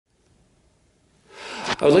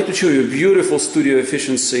I would like to show you a beautiful studio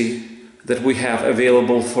efficiency that we have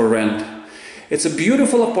available for rent. It's a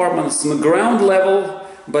beautiful apartment. It's on the ground level,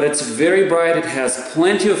 but it's very bright. It has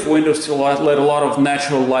plenty of windows to let a lot of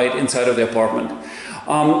natural light inside of the apartment.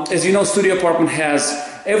 As you know, studio apartment has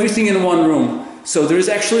everything in one room. So there is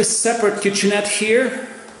actually a separate kitchenette here.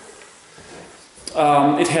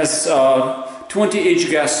 It has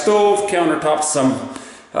 20H gas stove, countertops, some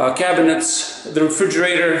cabinets, the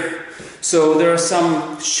refrigerator. So there are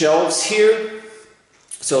some shelves here.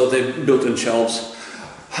 So they're built-in shelves.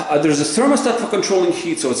 There's a thermostat for controlling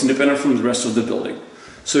heat, so it's independent from the rest of the building.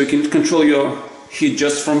 So you can control your heat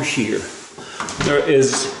just from here. There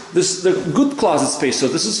is the good closet space. So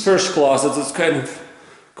this is first closet. It's kind of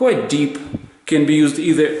quite deep. Can be used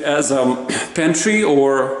either as a pantry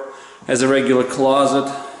or as a regular closet.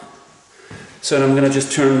 So I'm going to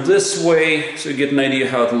just turn this way so you get an idea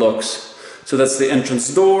how it looks. So that's the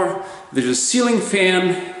entrance door. There's a ceiling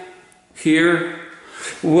fan here.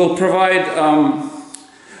 We'll provide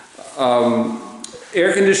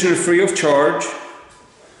air conditioner free of charge,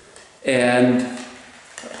 and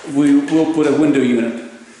we will put a window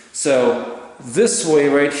unit. So this way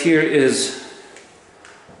right here is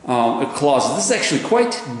a closet. This is actually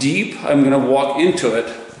quite deep. I'm going to walk into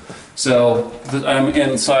it. So I'm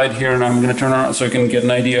inside here, and I'm going to turn around so I can get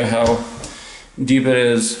an idea how deep it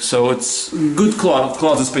is. So it's good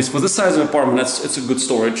closet space. For this size of apartment, it's a good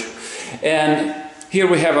storage. And here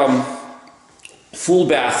we have a full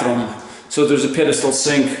bathroom. So there's a pedestal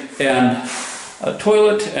sink and a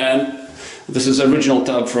toilet, and this is an original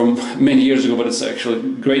tub from many years ago, but it's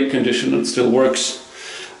actually great condition. It still works.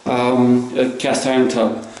 A cast iron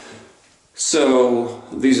tub. So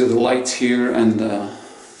these are the lights here, and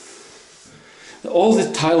all the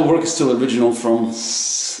tile work is still original from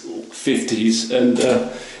 50s, and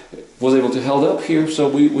was able to hold up here. So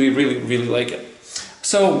we really like it.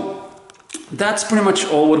 So that's pretty much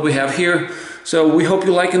all what we have here. So we hope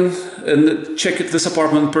you like and check this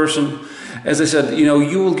apartment in person. As I said, you know,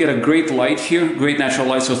 you will get a great light here, great natural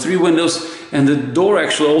light. So 3 windows, and the door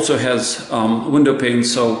actually also has window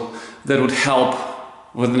panes, so that would help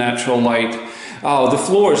with natural light. The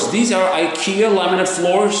floors, these are IKEA laminate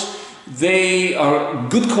floors. They are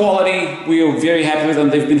good quality. We are very happy with them.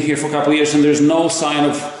 They've been here for a couple of years, and there's no sign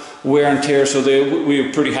of wear and tear, so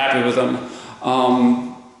we're pretty happy with them.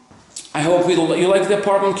 I hope you like the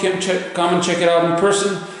apartment. Come and check it out in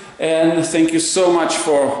person, and thank you so much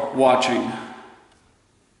for watching.